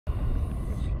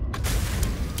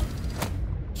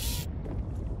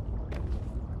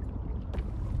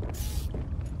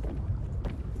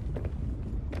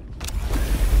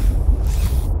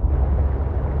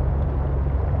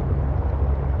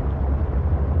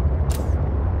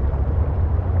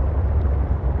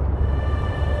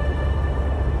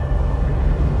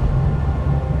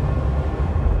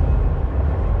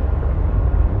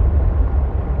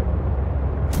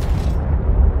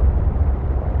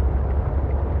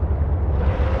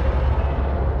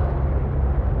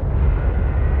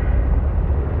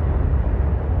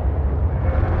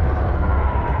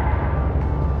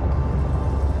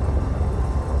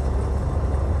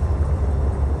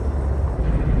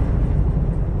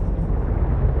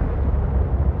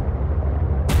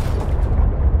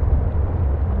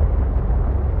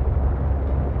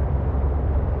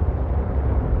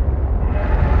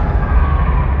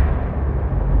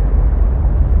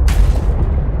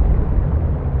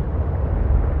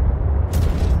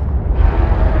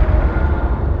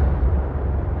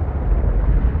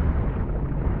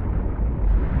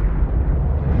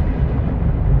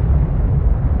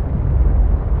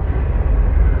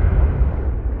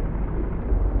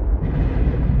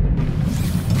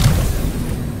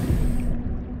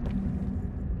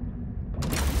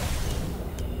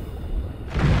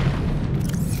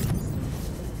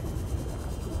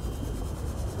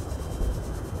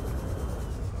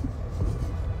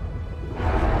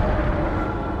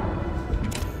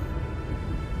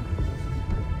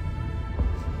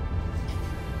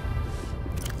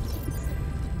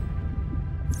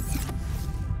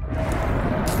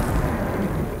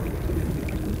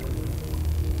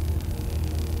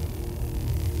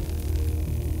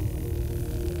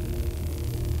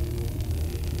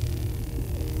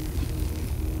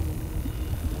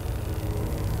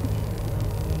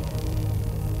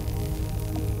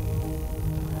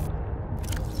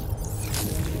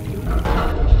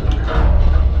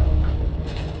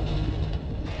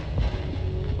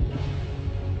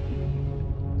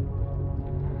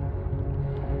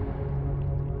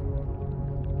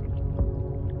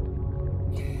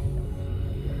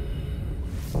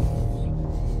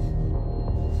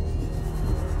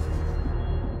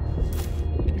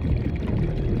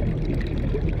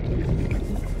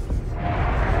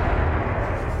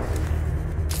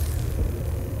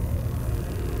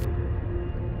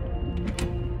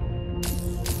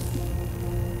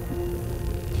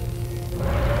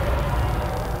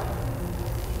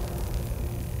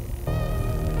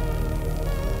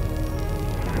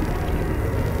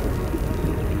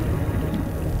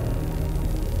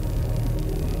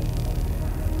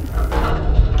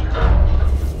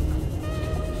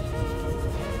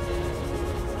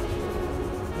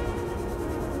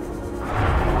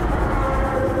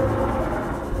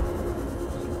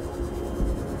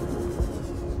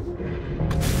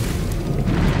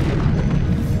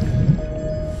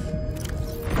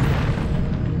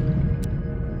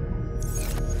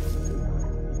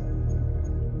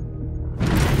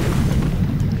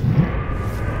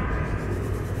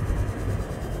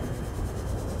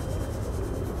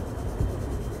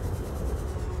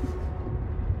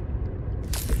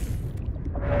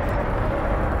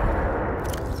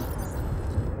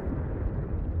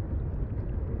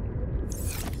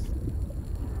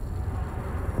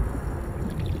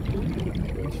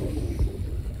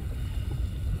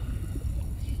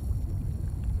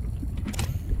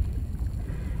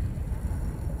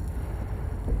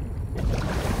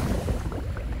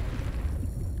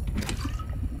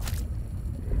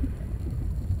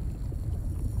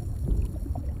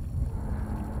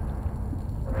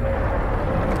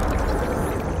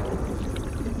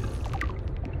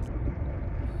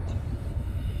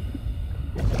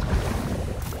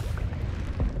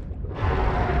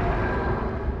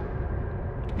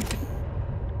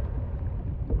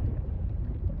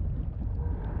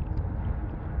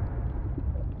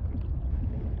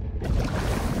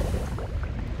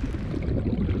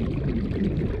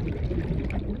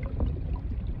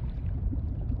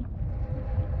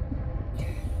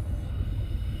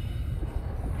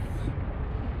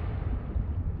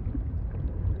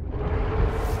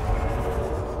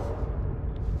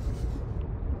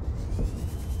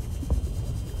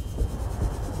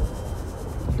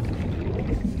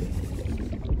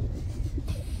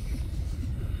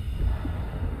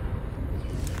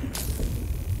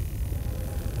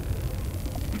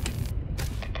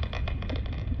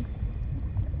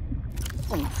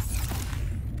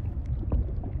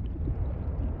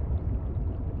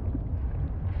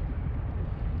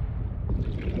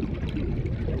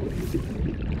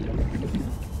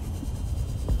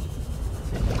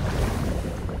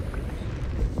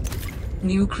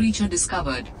New creature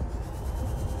discovered.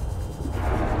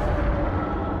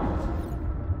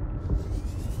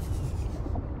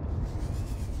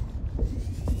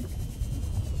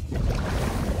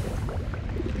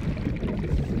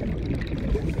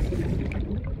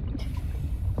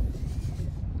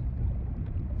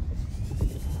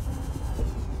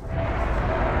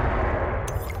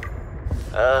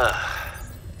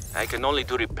 I can only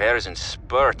do repairs in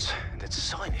spurts, and it's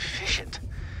so inefficient.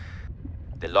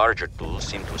 The larger tools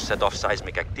seem to set off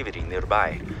seismic activity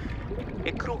nearby.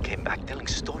 A crew came back telling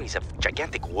stories of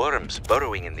gigantic worms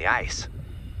burrowing in the ice.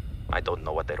 I don't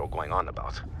know what they were going on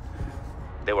about.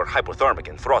 They were hypothermic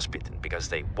and frostbitten because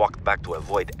they walked back to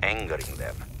avoid angering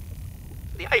them.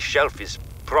 The ice shelf is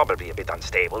probably a bit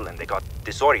unstable and they got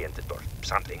disoriented or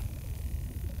something.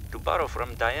 To borrow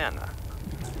from Diana,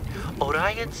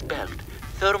 Orion's belt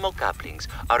thermocouplings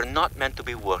are not meant to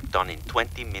be worked on in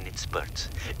 20-minute spurts.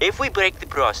 If we break the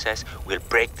process, we'll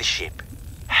break the ship.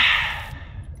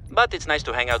 But it's nice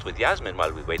to hang out with Yasmin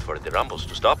while we wait for the rumbles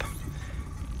to stop.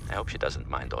 I hope she doesn't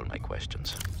mind all my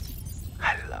questions.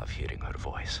 I love hearing her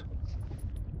voice.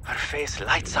 Her face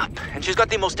lights up, and she's got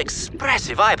the most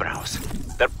expressive eyebrows.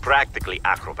 They're practically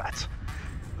acrobats.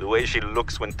 The way she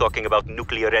looks when talking about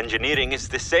nuclear engineering is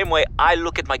the same way I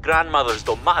look at my grandmother's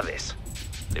domades.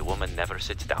 The woman never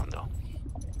sits down, though.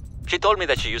 She told me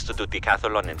that she used to do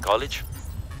decathlon in college,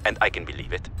 and I can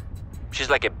believe it. She's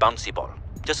like a bouncy ball,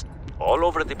 just all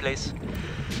over the place.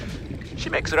 She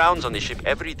makes rounds on the ship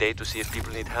every day to see if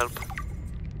people need help.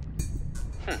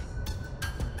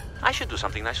 I should do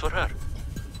something nice for her.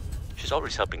 She's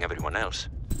always helping everyone else.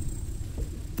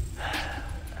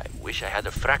 I wish I had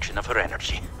a fraction of her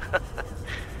energy.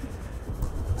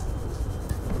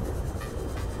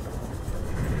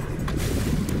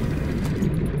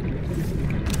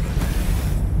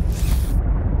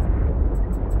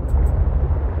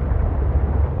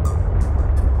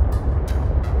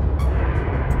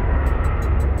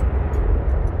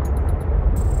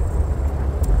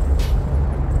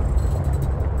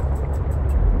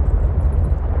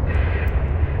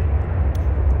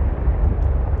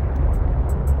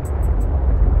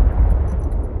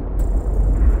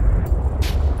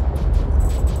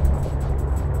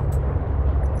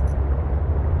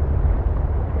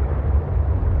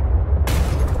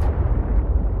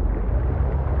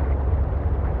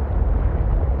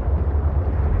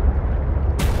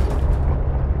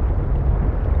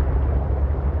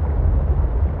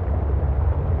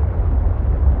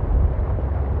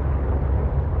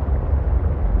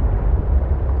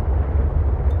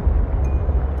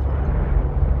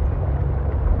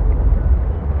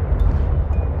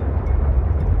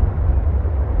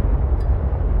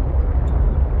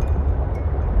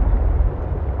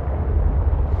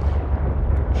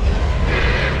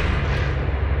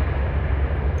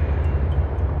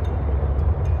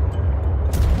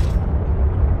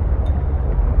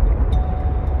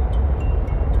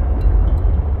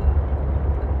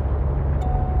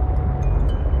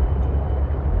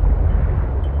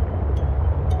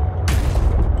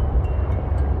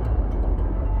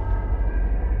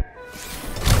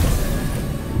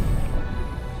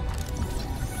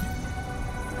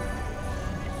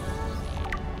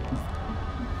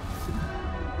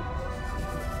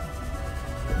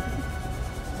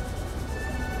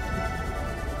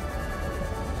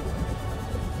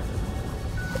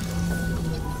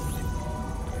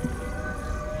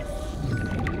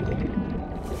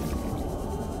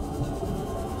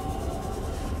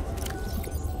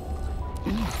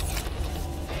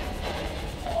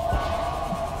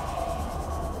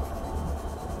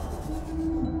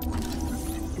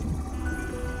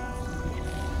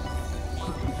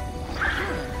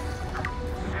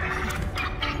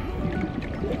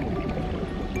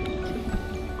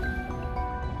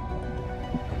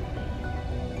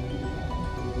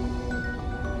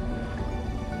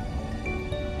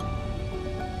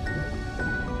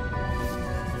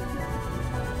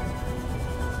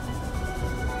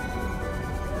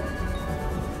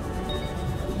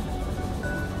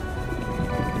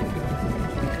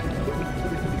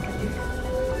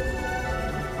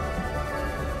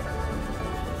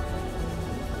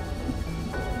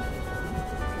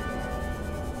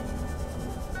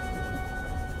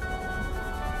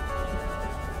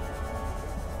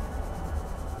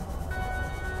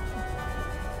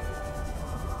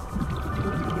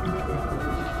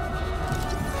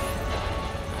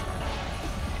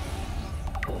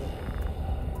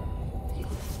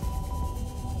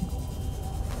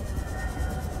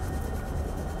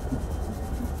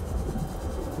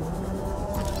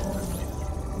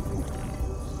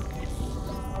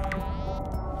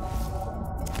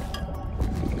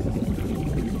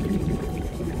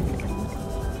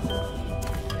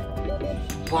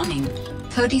 Warning.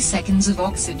 30 seconds of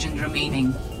oxygen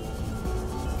remaining.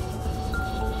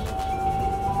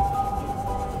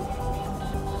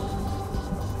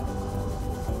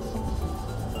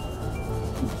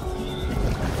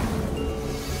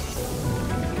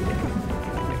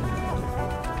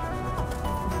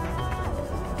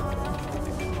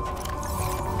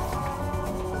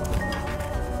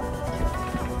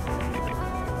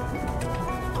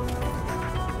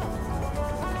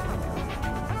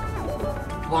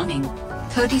 Warning.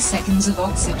 30 seconds of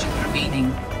oxygen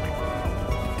remaining.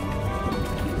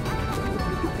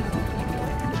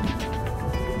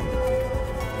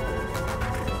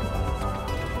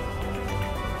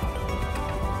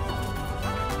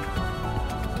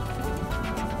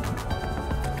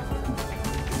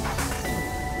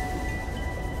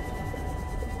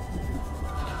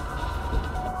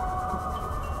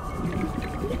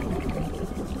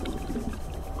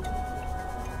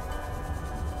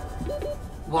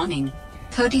 Warning.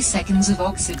 30 seconds of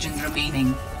oxygen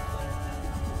remaining.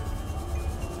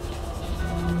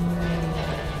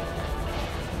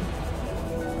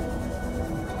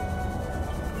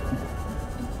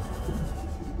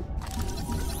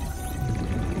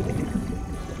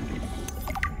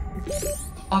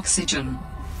 Oxygen.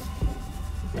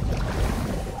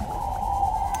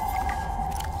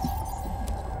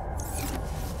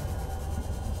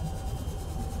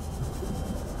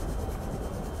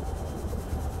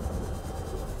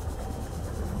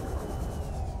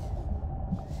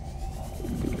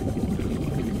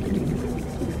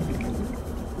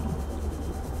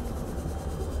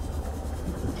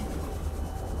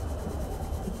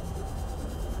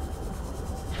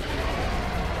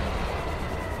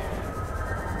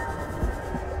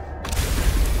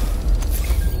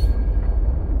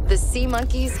 The sea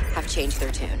monkeys have changed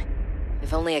their tune.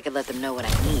 If only I could let them know what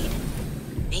I need.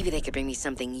 Maybe they could bring me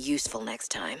something useful next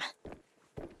time.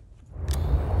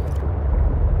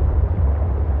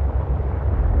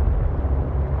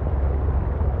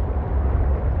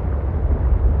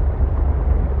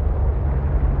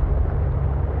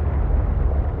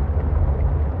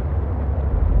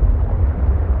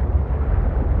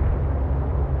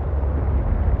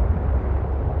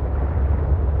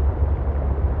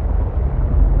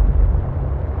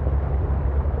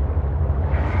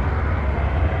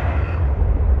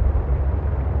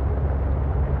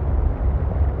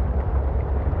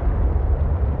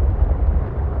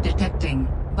 Detecting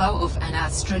bow of an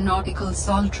astronautical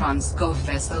Sol Transgov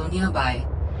vessel nearby.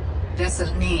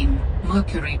 Vessel name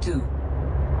Mercury II.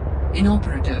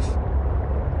 Inoperative.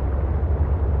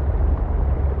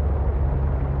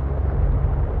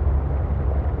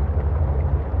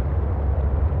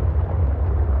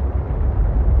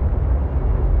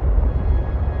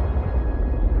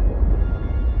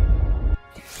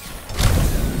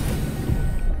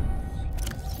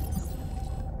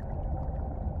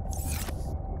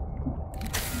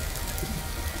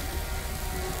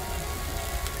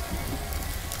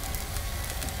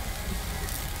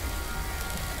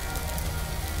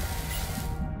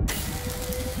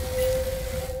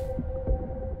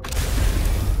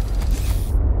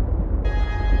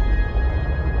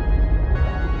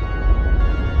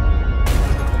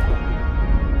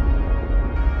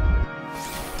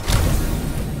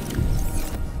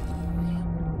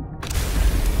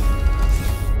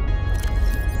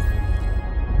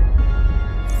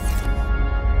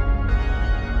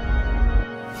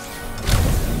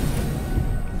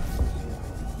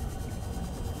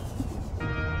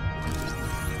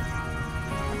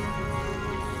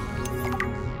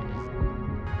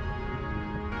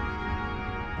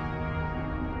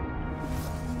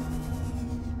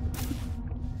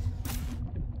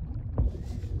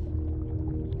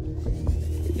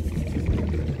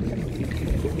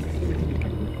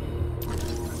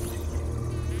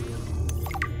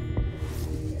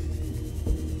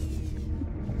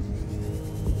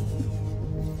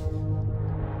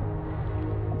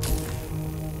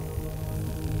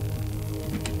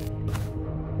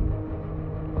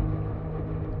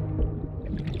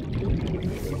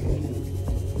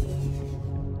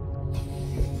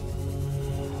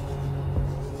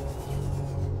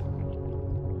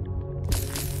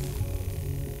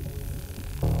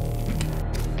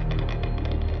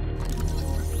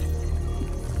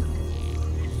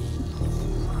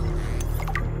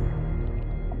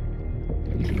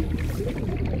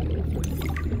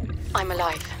 I'm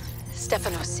alive.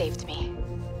 Stefanos saved me.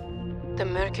 The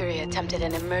Mercury attempted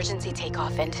an emergency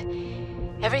takeoff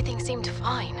and everything seemed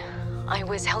fine. I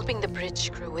was helping the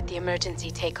bridge crew with the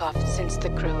emergency takeoff since the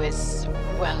crew is,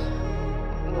 well,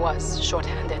 was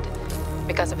short-handed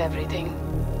because of everything.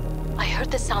 I heard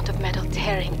the sound of metal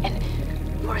tearing and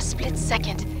for a split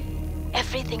second,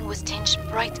 everything was tinged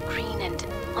bright green and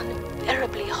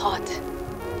unbearably hot.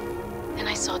 Then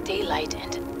I saw daylight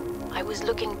and I was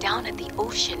looking down at the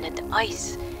ocean and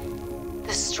ice.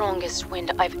 The strongest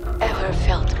wind I've ever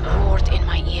felt roared in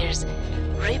my ears,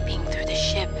 ripping through the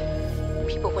ship.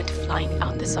 People went flying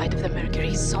out the side of the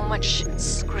Mercury, so much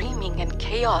screaming and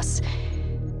chaos.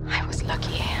 I was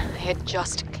lucky. I had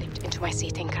just clipped into my sea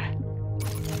tinker.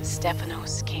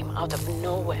 Stephanos came out of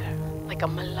nowhere, like a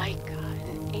malaika,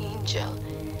 an angel.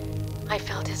 I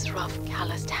felt his rough,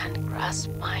 calloused hand grasp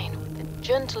mine with the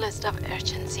gentlest of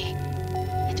urgency.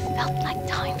 It felt like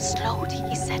time slowed,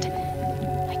 he said.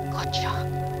 I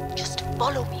gotcha. Just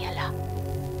follow me, Ella.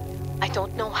 I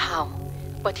don't know how,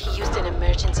 but he used an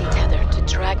emergency tether to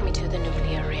drag me to the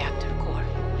nuclear reactor core,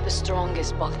 the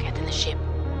strongest bulkhead in the ship.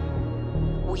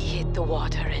 We hit the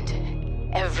water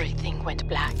and everything went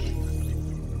black.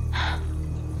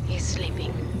 He's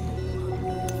sleeping.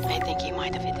 I think he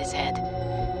might have hit his head.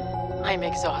 I'm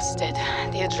exhausted.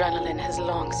 The adrenaline has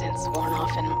long since worn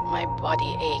off and my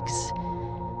body aches.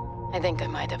 I think I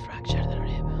might have fractured the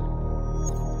rib.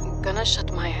 I'm gonna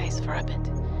shut my eyes for a bit.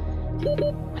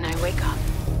 When I wake up,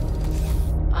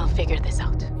 I'll figure this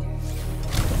out.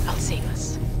 I'll save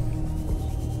us.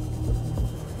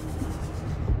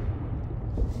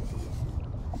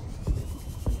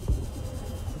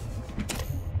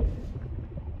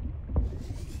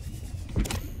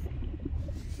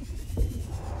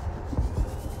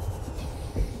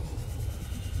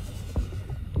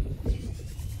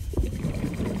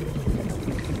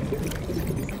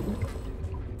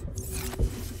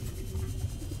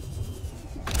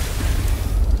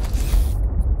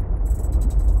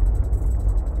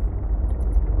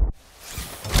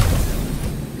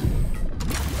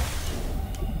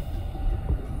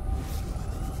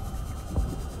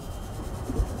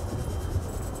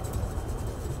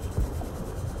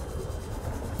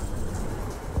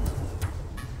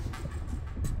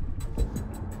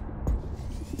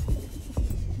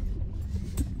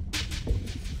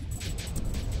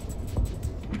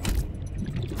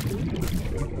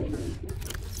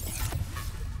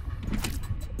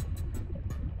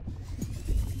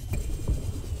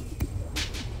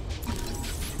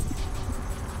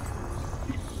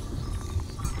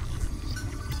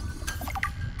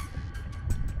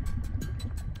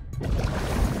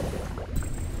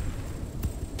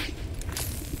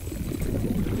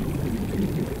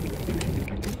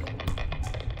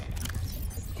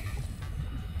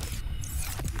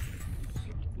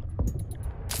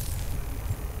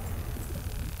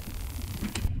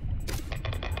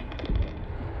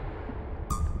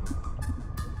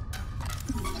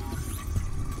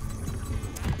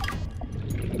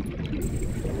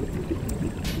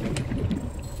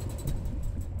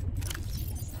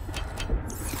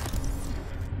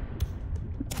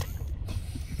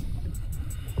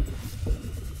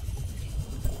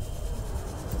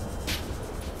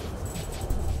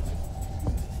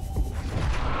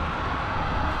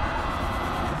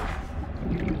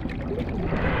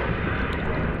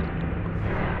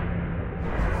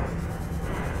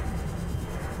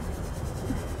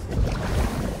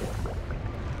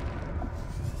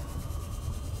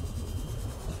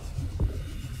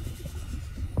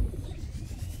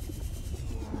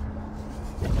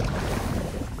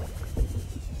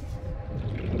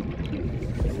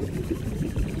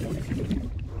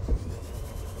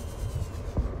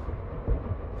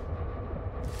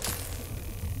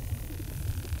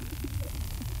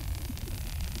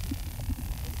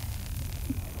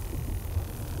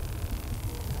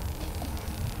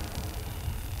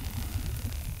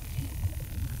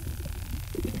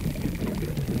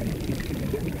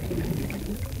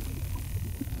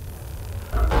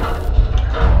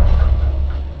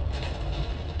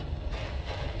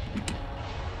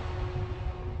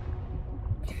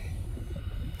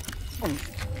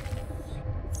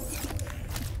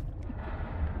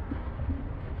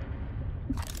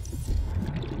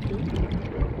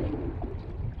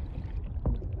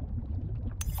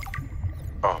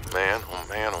 Oh man, oh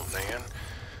man, oh man.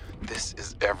 This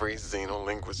is every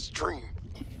xenolinguist's dream.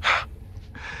 I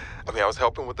mean, I was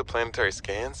helping with the planetary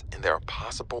scans, and there are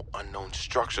possible unknown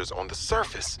structures on the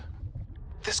surface.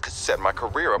 This could set my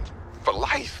career up for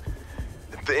life.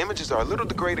 The images are a little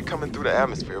degraded coming through the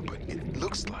atmosphere, but it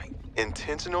looks like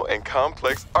intentional and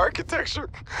complex architecture,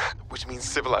 which means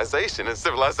civilization, and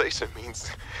civilization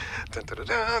means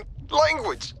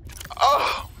language.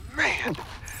 Oh, man.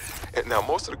 And now,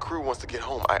 most of the crew wants to get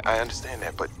home. I understand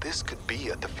that, but this could be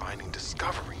a defining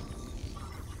discovery.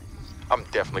 I'm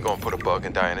definitely going to put a bug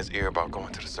in Diana's ear about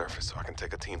going to the surface so I can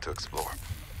take a team to explore.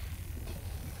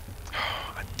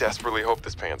 I desperately hope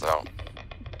this pans out.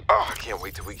 Oh, I can't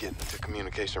wait till we get into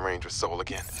communication range with Sol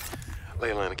again.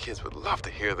 Layla and the kids would love to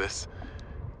hear this.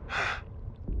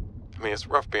 I mean, it's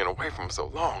rough being away from them so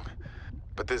long,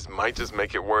 but this might just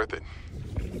make it worth it.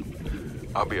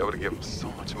 I'll be able to give them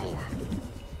so much more.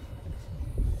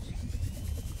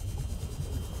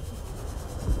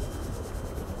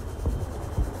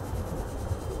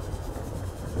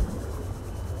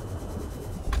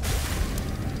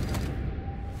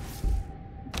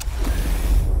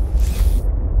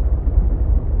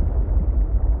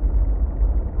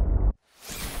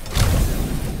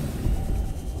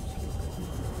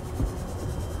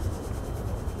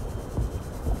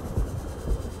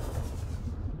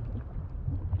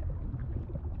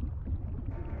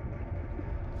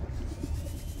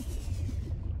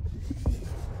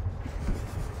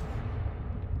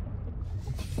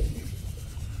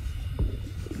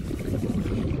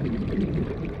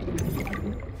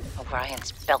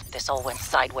 Ryan's belt, this all went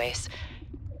sideways.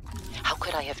 How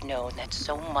could I have known that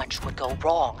so much would go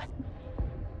wrong?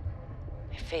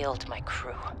 I failed my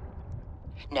crew.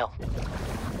 No,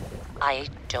 I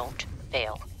don't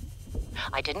fail.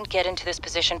 I didn't get into this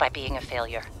position by being a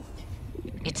failure.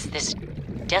 It's this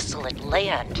desolate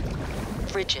land,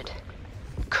 frigid,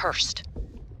 cursed.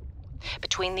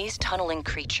 Between these tunneling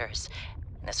creatures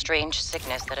and the strange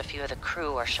sickness that a few of the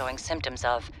crew are showing symptoms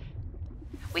of,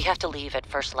 we have to leave at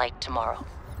first light tomorrow.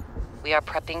 We are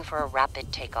prepping for a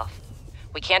rapid takeoff.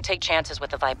 We can't take chances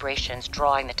with the vibrations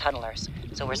drawing the tunnelers,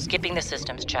 so we're skipping the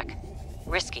systems check.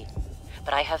 Risky,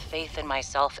 but I have faith in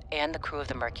myself and the crew of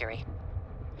the Mercury.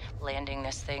 Landing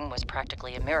this thing was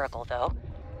practically a miracle, though.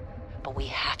 But we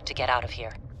have to get out of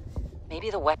here.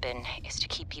 Maybe the weapon is to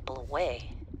keep people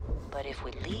away, but if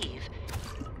we leave,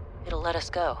 it'll let us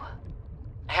go.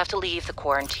 I have to leave the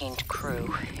quarantined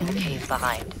crew in the cave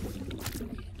behind.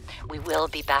 We will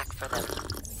be back for them,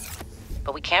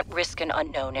 but we can't risk an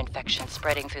unknown infection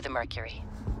spreading through the Mercury.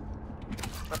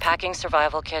 We're packing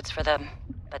survival kits for them,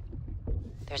 but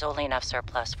there's only enough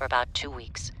surplus for about 2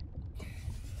 weeks.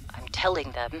 I'm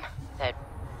telling them that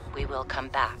we will come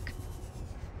back,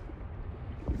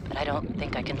 but I don't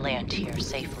think I can land here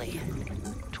safely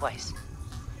twice.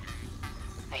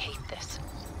 I hate this,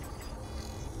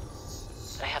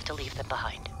 but I have to leave them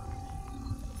behind.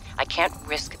 I can't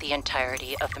risk the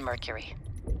entirety of the Mercury.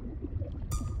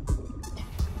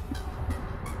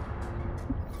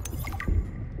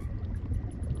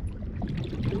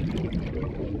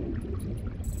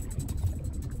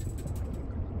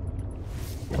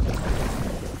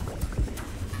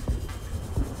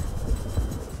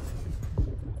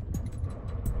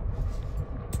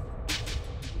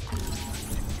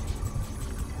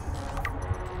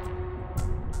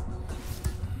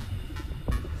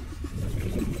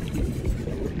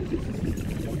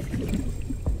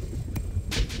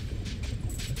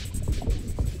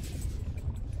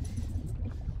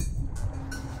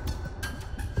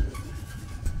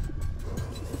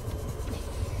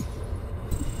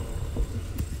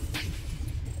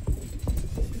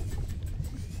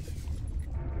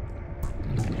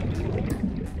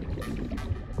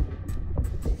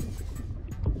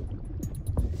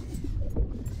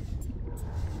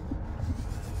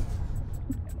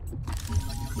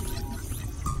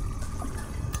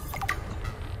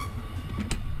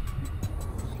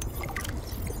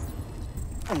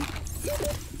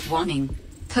 Warning.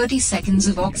 30 seconds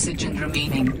of oxygen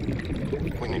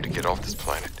remaining. We need to get off this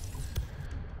planet.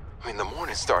 I mean, the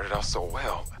morning started out so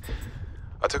well.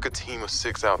 I took a team of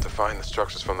 6 out to find the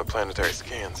structures from the planetary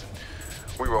scans.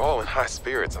 We were all in high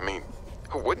spirits. I mean,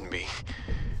 who wouldn't be?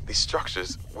 These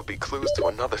structures would be clues to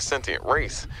another sentient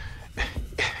race.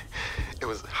 It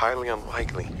was highly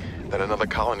unlikely that another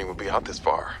colony would be out this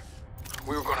far.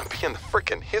 We were gonna be in the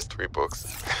frickin' history books.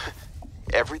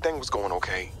 Everything was going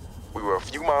okay. We were a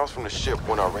few miles from the ship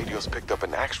when our radios picked up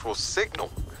an actual signal.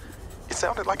 It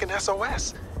sounded like an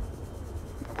SOS.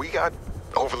 We got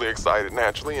overly excited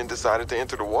naturally and decided to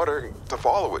enter the water to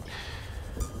follow it.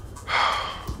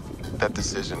 That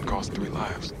decision cost 3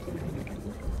 lives.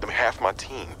 I mean, half my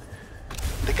team.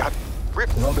 They got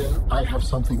ripped. Robin, I have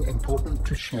something important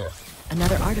to share.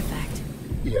 Another artifact.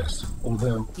 Yes,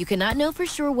 although... You cannot know for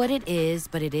sure what it is,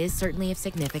 but it is certainly of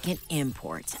significant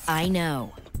import. I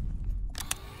know.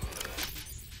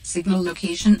 Signal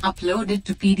location uploaded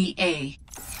to PDA.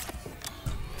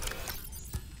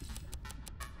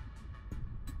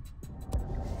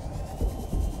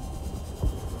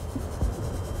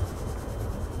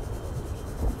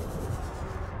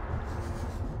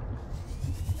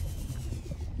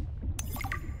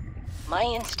 My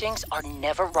instincts are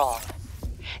never wrong.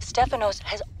 Stefanos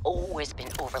has always been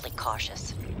overly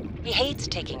cautious. He hates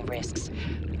taking risks.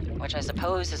 which I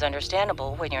suppose is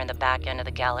understandable when you're in the back end of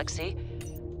the galaxy.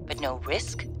 But no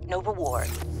risk, no reward.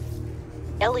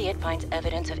 Elliot finds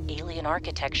evidence of alien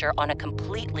architecture on a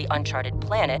completely uncharted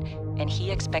planet, and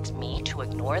he expects me to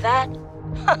ignore that?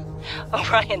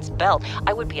 Orion's belt,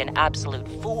 I would be an absolute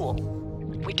fool.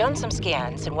 We've done some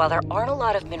scans, and while there aren't a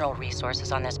lot of mineral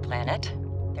resources on this planet,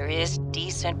 there is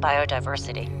decent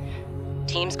biodiversity.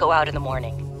 Teams go out in the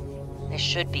morning. There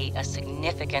should be a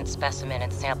significant specimen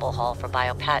and sample haul for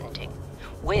biopatenting,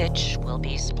 which will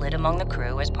be split among the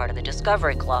crew as part of the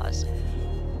Discovery Clause.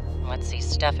 Let's see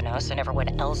Stephanos and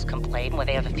everyone else complain when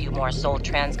they have a few more Sol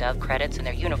Transgov credits in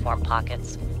their uniform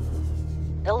pockets.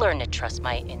 They'll learn to trust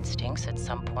my instincts at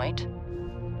some point.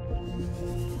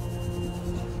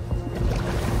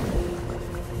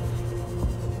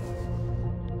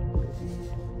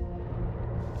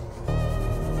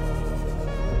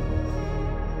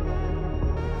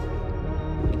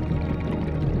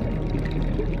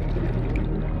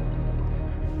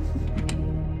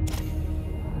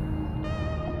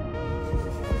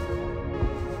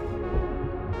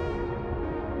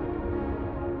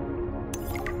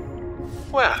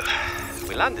 Well,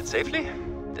 we landed safely,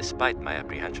 despite my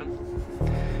apprehension.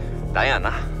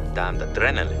 Diana, damned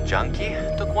adrenaline junkie,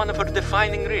 took one of her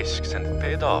defining risks and it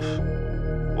paid off.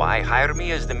 Why hire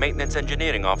me as the maintenance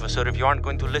engineering officer if you aren't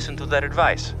going to listen to their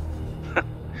advice?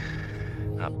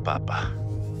 Papa.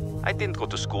 I didn't go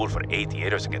to school for 8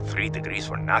 years and get 3 degrees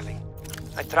for nothing.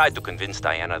 I tried to convince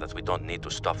Diana that we don't need to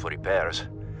stop for repairs.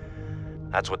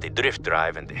 That's what the drift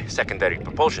drive and the secondary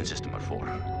propulsion system are for.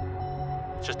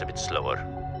 Just a bit slower.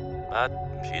 But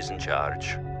she's in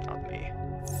charge, not me.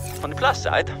 On the plus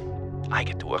side, I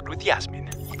get to work with Yasmin.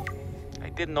 I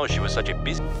didn't know she was such a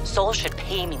busy... Sol should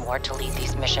pay me more to lead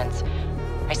these missions.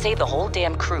 I saved the whole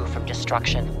damn crew from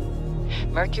destruction.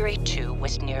 Mercury II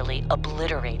was nearly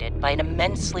obliterated by an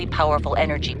immensely powerful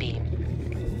energy beam.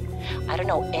 I don't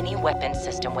know any weapon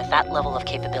system with that level of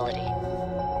capability.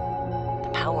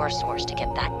 The power source to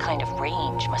get that kind of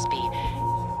range must be,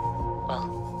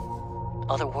 well,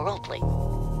 otherworldly.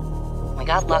 We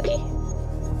got lucky.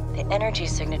 The energy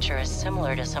signature is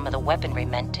similar to some of the weaponry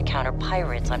meant to counter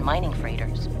pirates on mining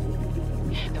freighters.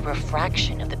 The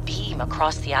refraction of the beam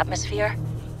across the atmosphere?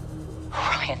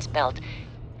 Orion's belt,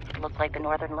 it looked like the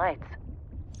Northern Lights.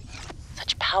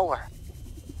 Such power.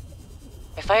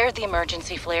 I fired the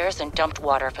emergency flares and dumped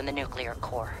water from the nuclear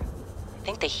core. I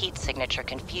think the heat signature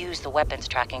confused the weapons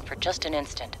tracking for just an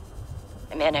instant.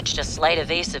 I managed a slight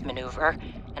evasive maneuver,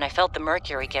 and I felt the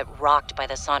Mercury get rocked by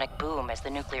the sonic boom as the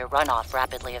nuclear runoff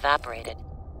rapidly evaporated.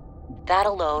 That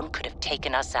alone could have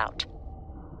taken us out.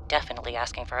 Definitely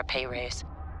asking for a pay raise.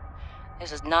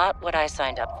 This is not what I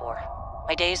signed up for.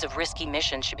 My days of risky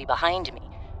missions should be behind me.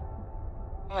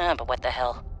 But what the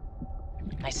hell?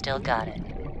 I still got it.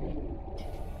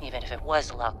 Even if it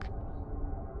was luck.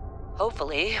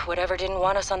 Hopefully, whatever didn't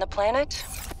want us on the planet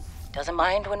doesn't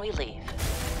mind when we leave.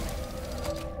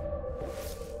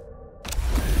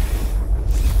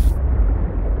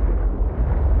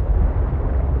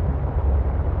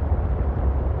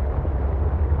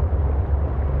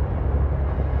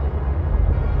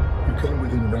 Came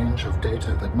within range of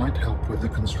data that might help with the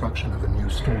construction of a new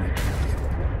storage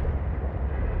medium.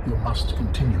 You must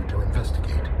continue to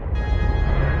investigate.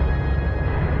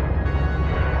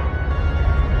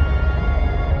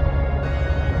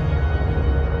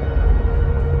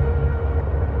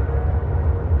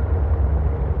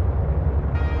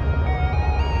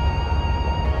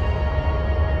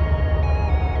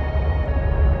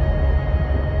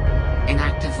 An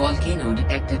active volcano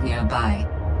detected nearby.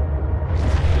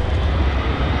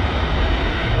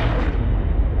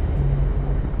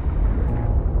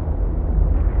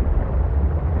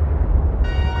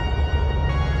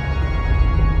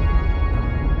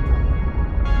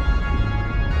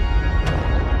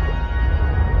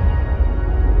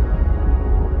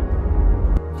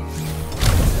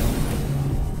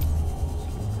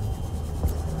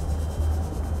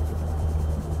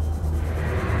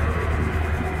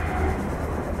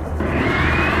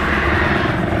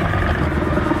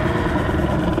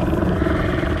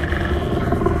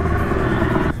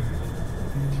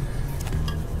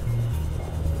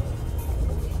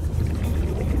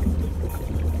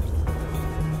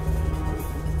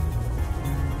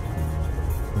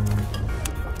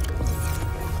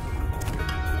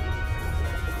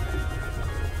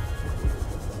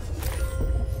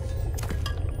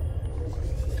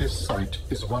 This site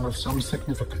is one of some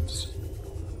significance.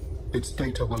 Its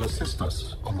data will assist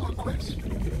us on our quest.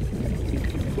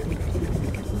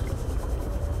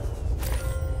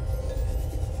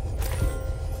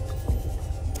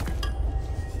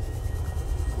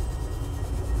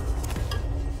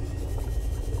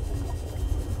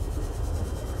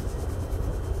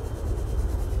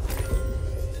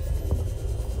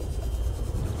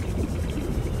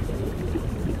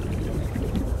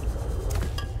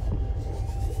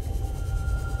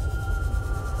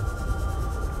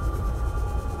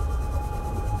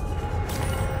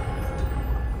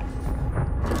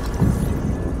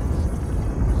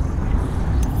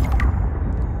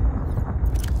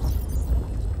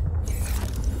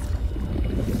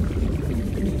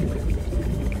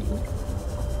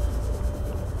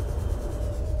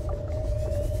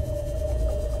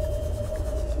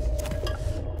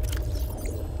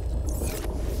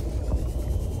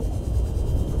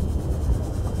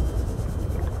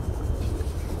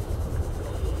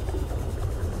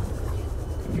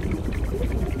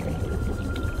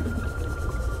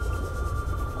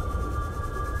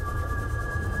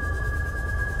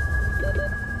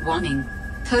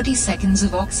 30 seconds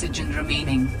of oxygen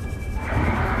remaining.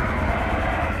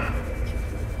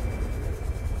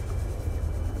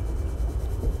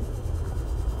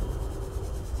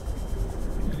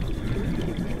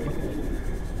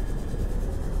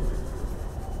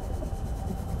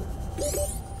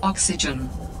 Oxygen.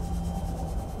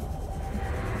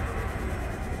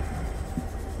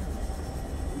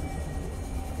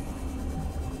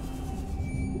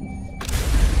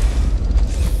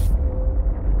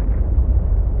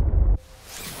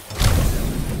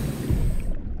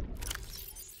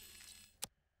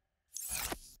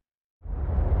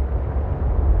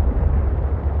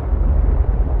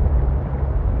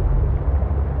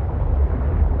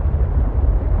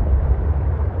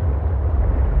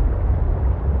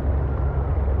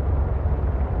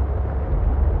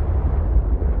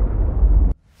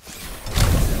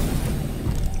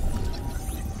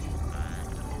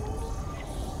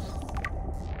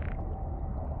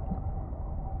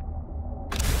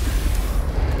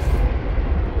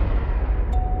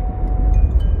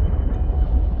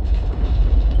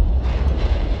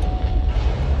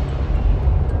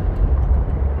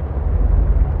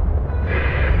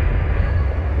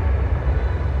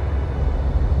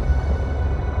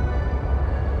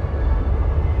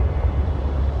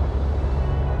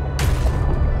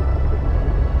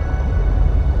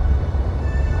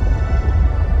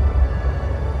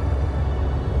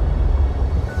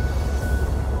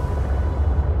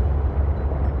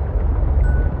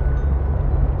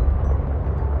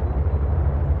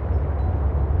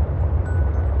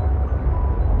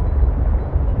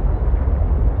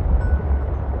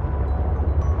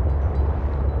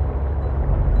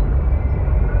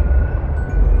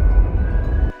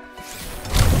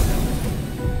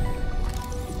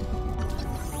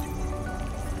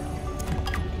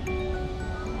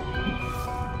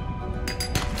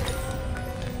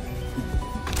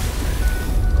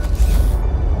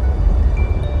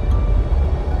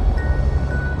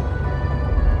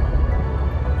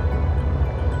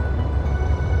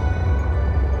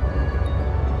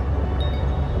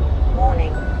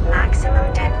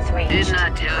 Didn't I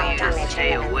tell you to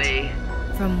stay away?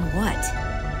 From what?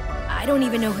 I don't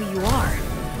even know who you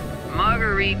are.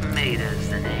 Marguerite Maida's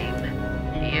the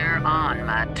name. You're on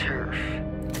my turf.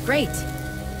 Great.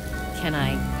 Can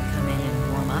I come in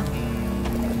and warm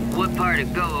up? What part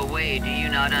of go away do you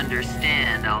not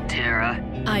understand, Altera?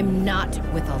 I'm not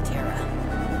with Altera.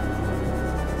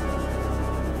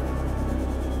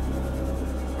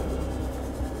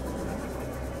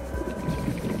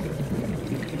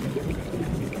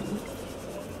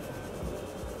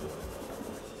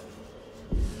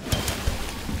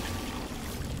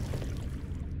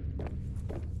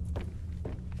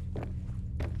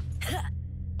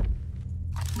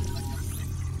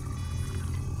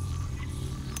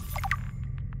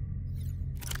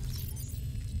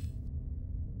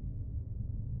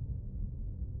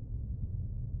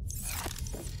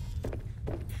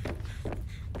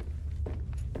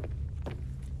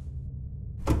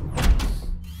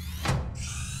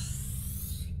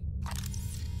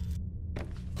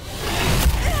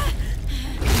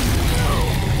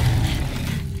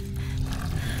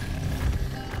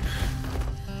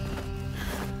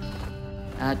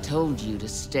 I told you to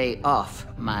stay off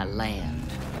my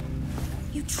land.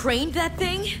 You trained that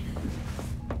thing?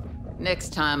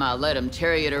 Next time I'll let him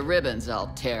tear you to ribbons,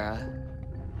 Altera.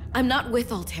 I'm not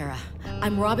with Altera.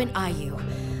 I'm Robin Ayu.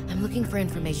 I'm looking for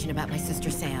information about my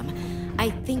sister Sam.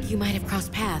 I think you might have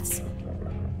crossed paths.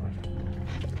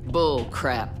 Bull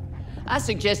crap. I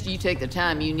suggest you take the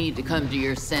time you need to come to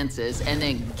your senses and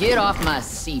then get off my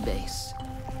sea base.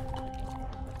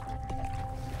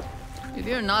 If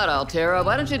you're not Altera,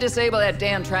 why don't you disable that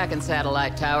damn tracking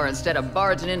satellite tower instead of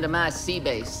barging into my sea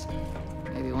base?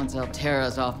 Maybe once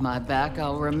Altera's off my back,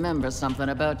 I'll remember something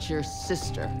about your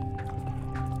sister.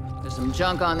 There's some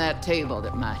junk on that table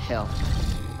that might help.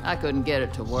 I couldn't get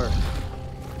it to work.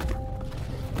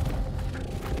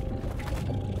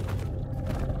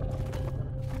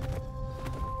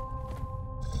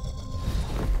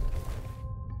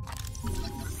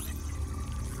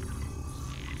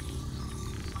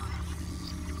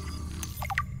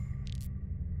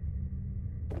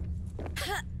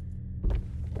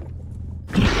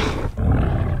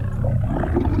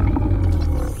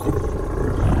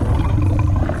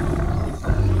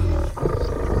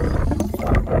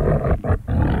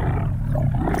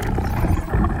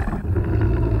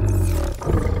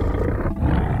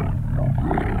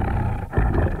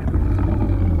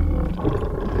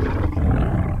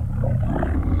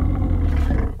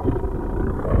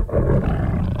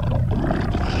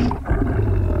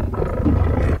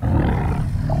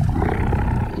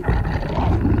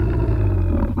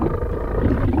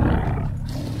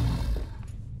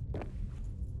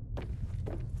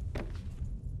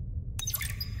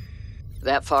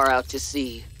 That far out to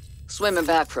sea, swimming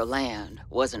back for land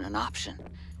wasn't an option.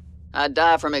 I'd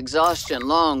die from exhaustion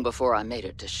long before I made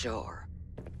it to shore.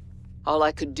 All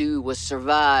I could do was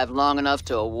survive long enough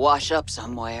to wash up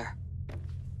somewhere.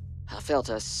 I felt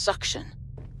a suction,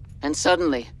 and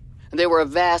suddenly, there were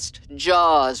vast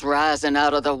jaws rising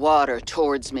out of the water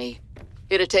towards me.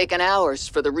 It had taken hours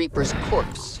for the Reaper's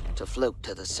corpse to float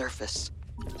to the surface.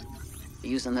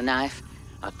 Using the knife,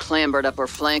 I clambered up her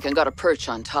flank and got a perch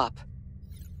on top.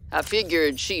 I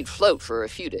figured she'd float for a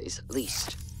few days at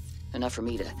least, enough for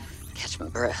me to catch my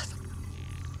breath.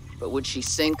 But would she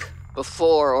sink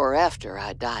before or after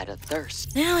I died of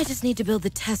thirst? Now I just need to build the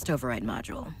test override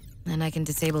module, and I can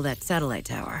disable that satellite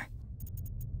tower.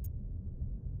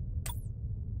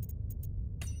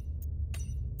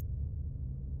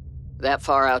 That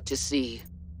far out to sea,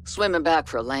 swimming back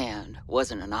for land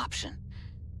wasn't an option.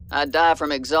 I'd die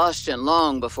from exhaustion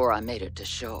long before I made it to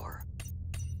shore.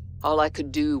 All I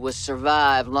could do was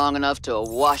survive long enough to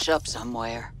wash up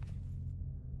somewhere.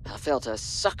 I felt a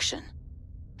suction,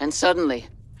 and suddenly,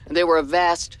 there were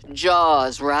vast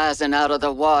jaws rising out of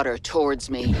the water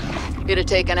towards me. It had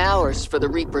taken hours for the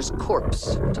Reaper's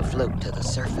corpse to float to the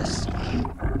surface.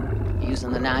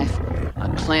 Using the knife,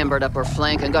 I clambered up her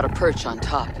flank and got a perch on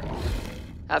top.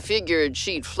 I figured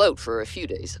she'd float for a few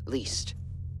days at least,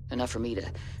 enough for me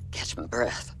to catch my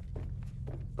breath.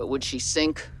 But would she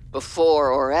sink before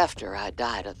or after I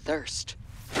died of thirst?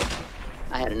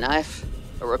 I had a knife,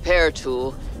 a repair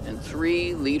tool, and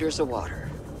 3 liters of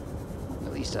water.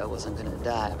 At least I wasn't gonna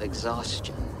die of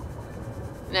exhaustion.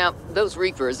 Now, those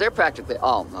Reapers, they're practically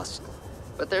all muscle,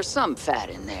 but there's some fat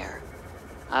in there.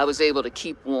 I was able to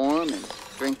keep warm and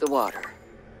drink the water.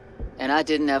 And I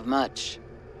didn't have much,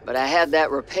 but I had that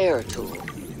repair tool,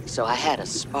 so I had a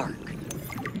spark.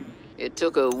 It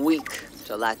took a week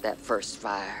to light that first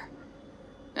fire.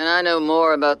 And I know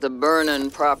more about the burning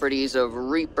properties of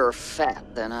Reaper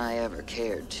fat than I ever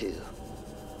cared to.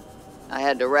 I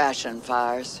had to ration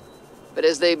fires, but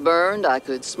as they burned, I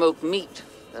could smoke meat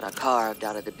that I carved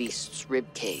out of the beast's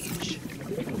rib cage.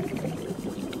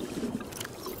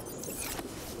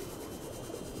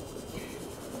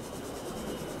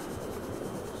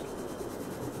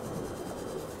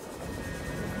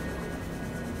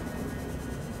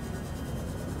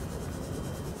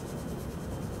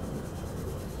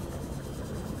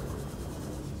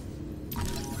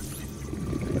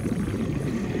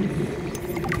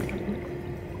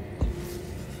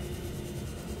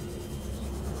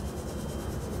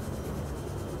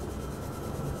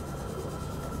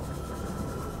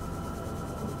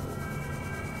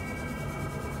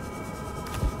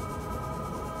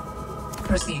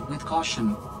 Proceed with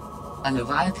caution. A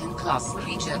Leviathan-class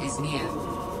creature is near.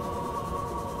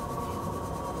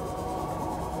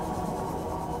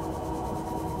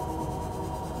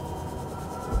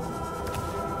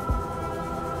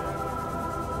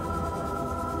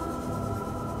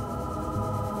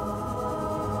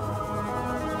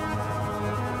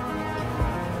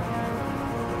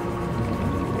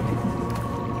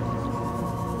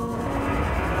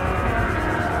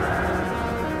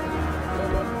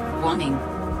 Warning.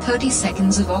 30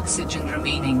 seconds of oxygen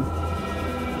remaining.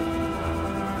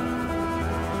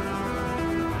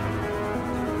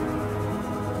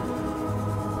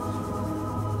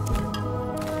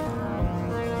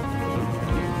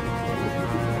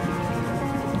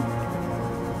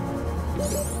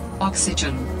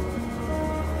 Oxygen.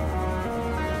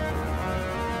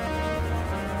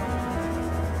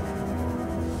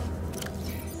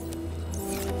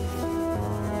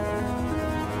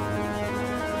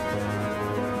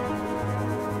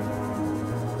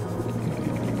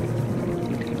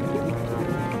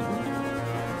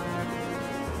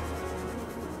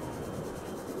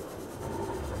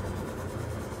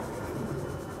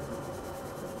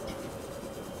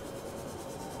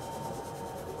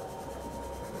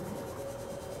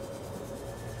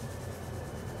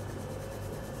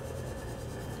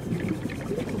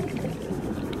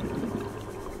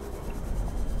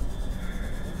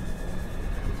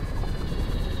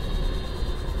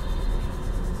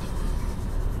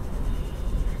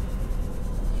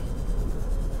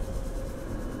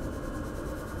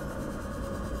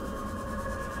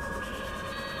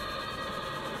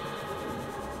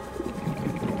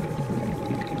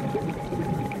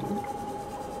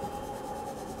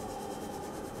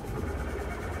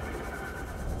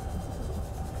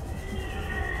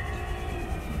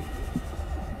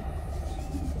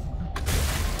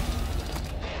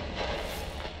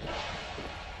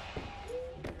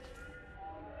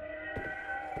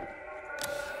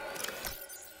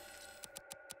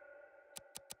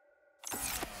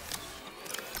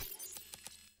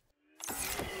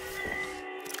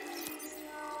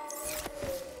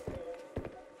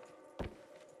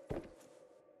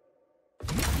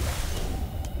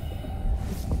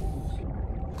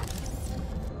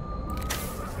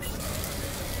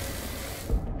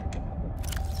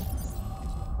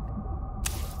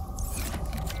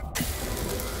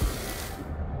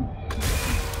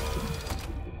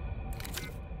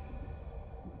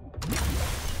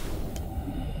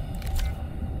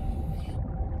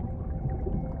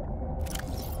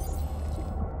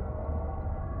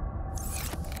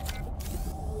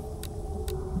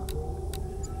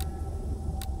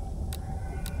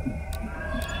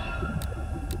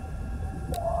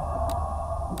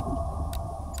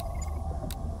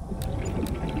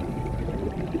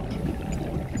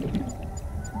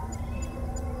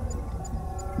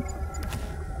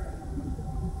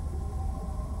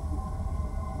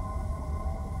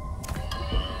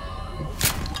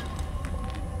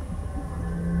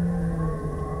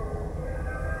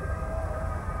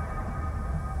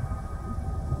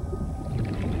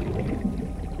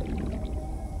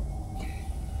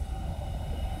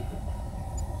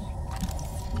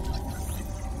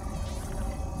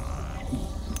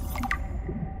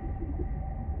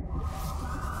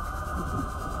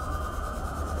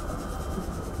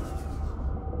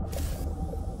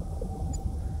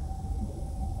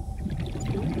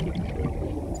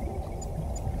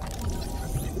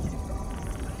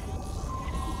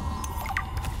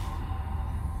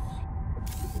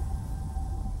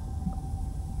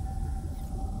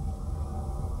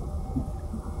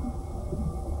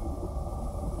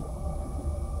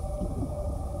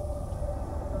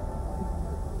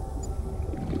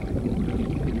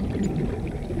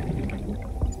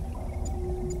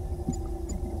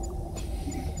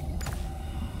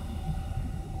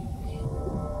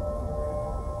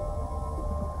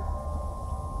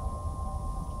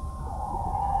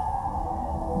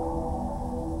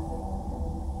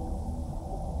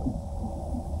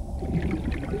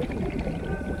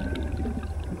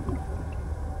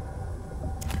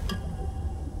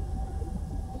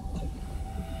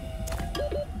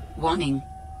 Warning,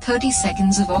 30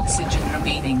 seconds of oxygen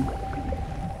remaining.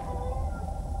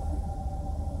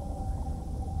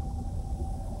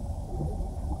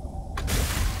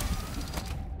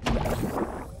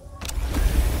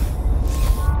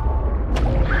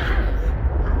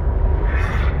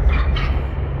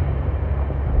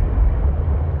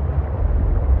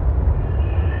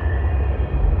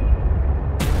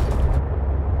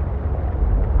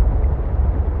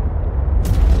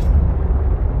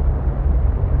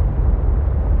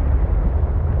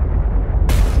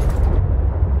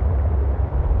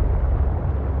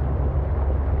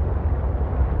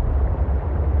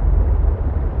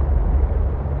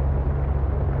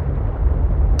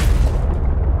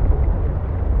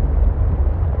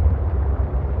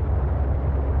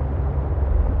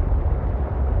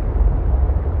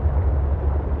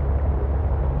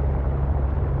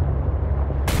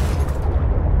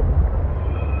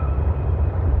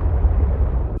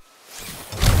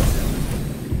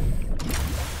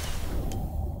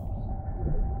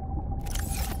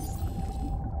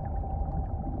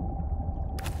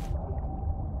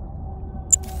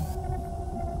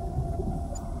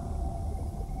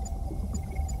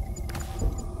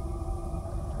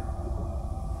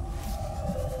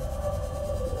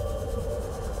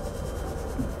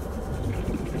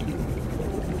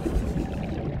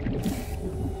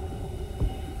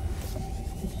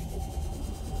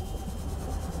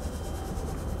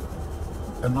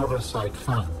 Another site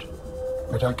found,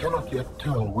 but I cannot yet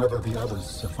tell whether the others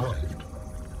survived.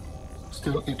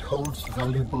 Still, it holds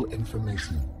valuable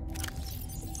information.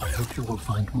 I hope you will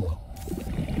find more.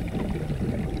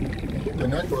 The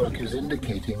network is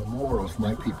indicating more of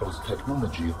my people's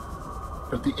technology,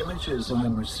 but the images I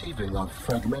am receiving are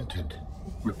fragmented,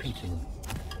 repeating.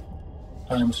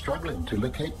 I am struggling to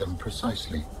locate them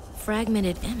precisely.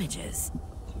 Fragmented images?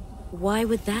 Why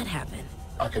would that happen?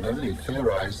 I can only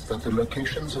theorize that the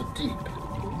locations are deep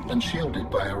and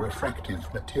shielded by a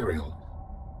refractive material.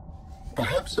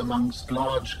 Perhaps amongst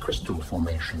large crystal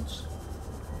formations.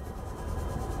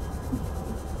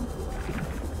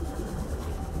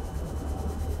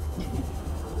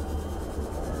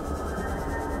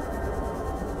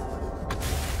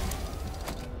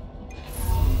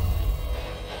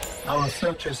 Our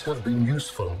searches have been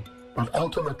useful, but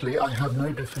ultimately I have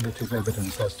no definitive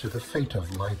evidence as to the fate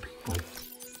of my people.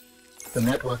 The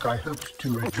network I hoped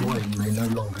to rejoin may no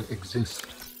longer exist.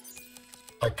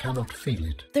 I cannot feel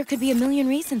it. There could be a million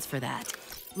reasons for that.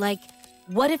 Like,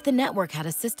 what if the network had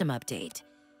a system update?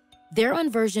 They're on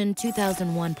version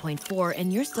 2001.4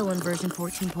 and you're still on version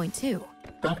 14.2.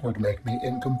 That would make me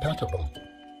incompatible.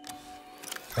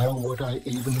 How would I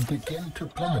even begin to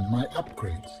plan my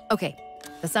upgrades? Okay,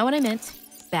 that's not what I meant.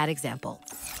 Bad example.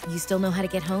 You still know how to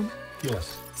get home?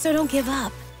 Yes. So don't give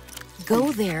up.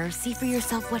 Go there, see for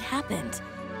yourself what happened.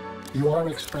 You are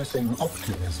expressing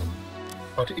optimism,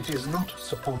 but it is not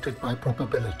supported by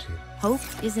probability. Hope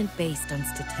isn't based on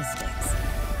statistics.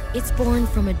 It's born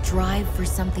from a drive for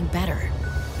something better.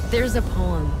 There's a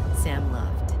poem Sam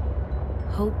loved.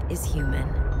 Hope is human.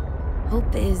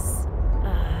 Hope is...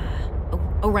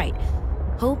 right.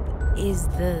 Hope is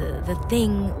the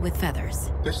thing with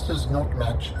feathers. This does not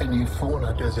match any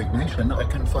fauna designation I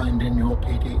can find in your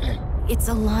PDA. It's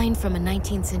a line from a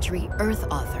 19th century Earth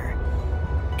author.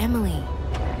 Emily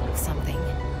something.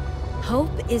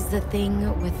 Hope is the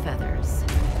thing with feathers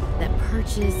that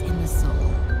perches in the soul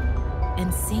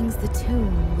and sings the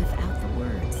tune without the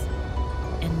words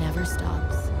and never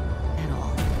stops at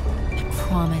all. I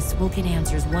promise we'll get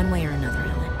answers one way or another,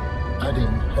 Ellen.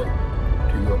 Adding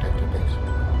hope to your database.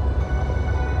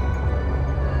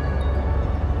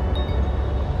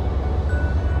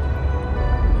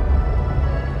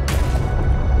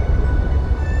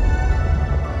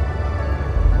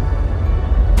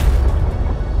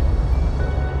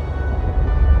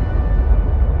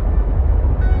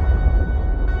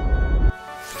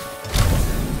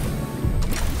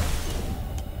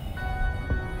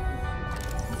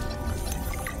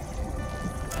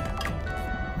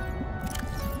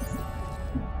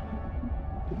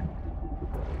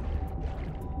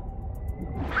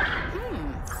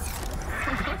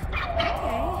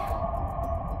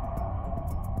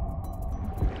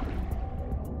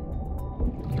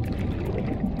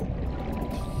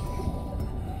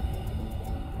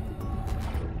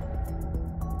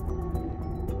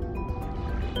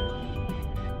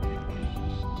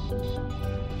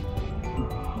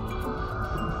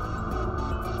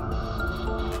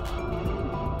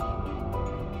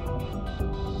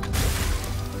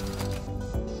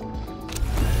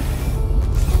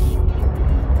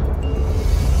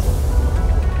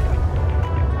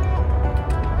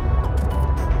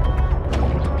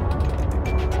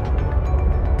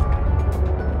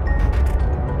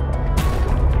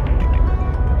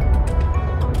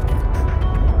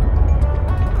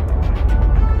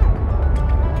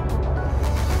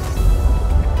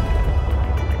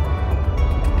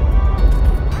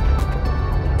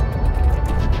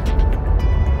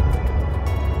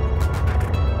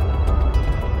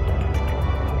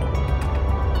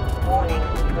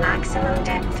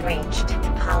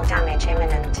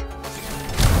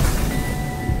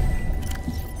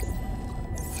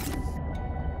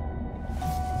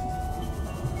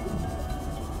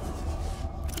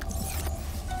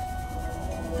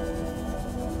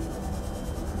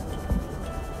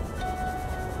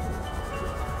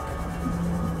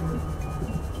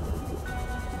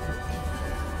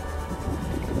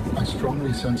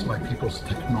 strongly sense my people's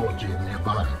technology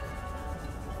nearby.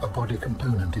 A body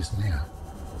component is near.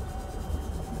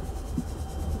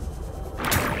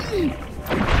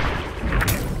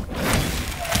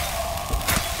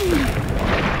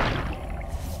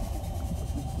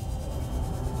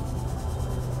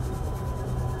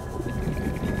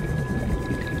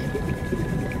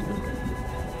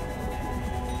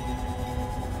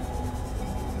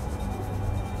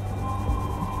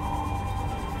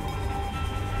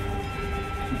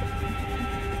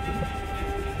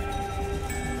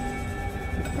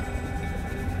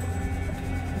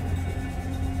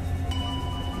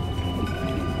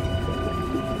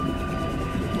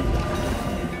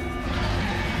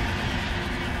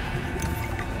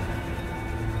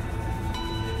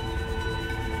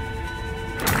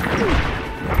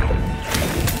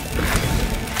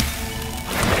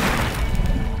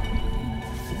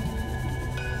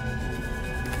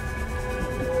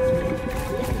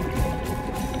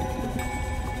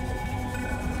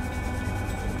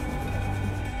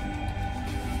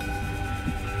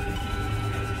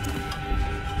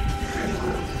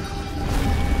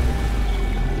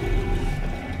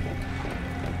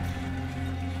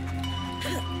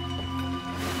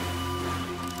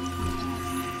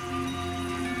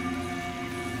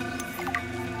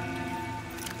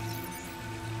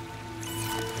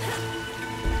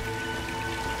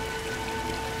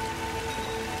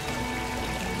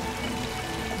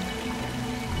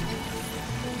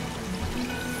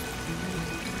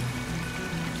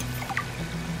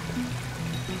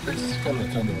 This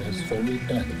skeleton is very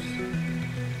dense,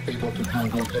 able to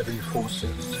handle heavy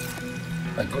forces.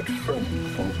 A good friend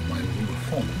for my new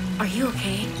form. Are you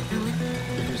okay, Ellen?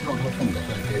 It is not often that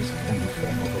I gaze upon the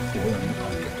form of a fallen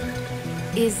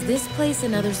architect. Is this place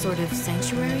another sort of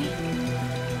sanctuary?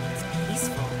 It's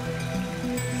peaceful.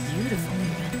 Beautiful,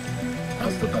 even.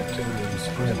 As the bacterium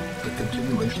spread, the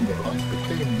continuation of life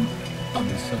became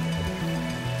uncertain.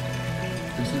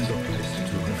 This is a place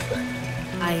to reflect.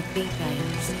 I think I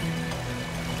understand.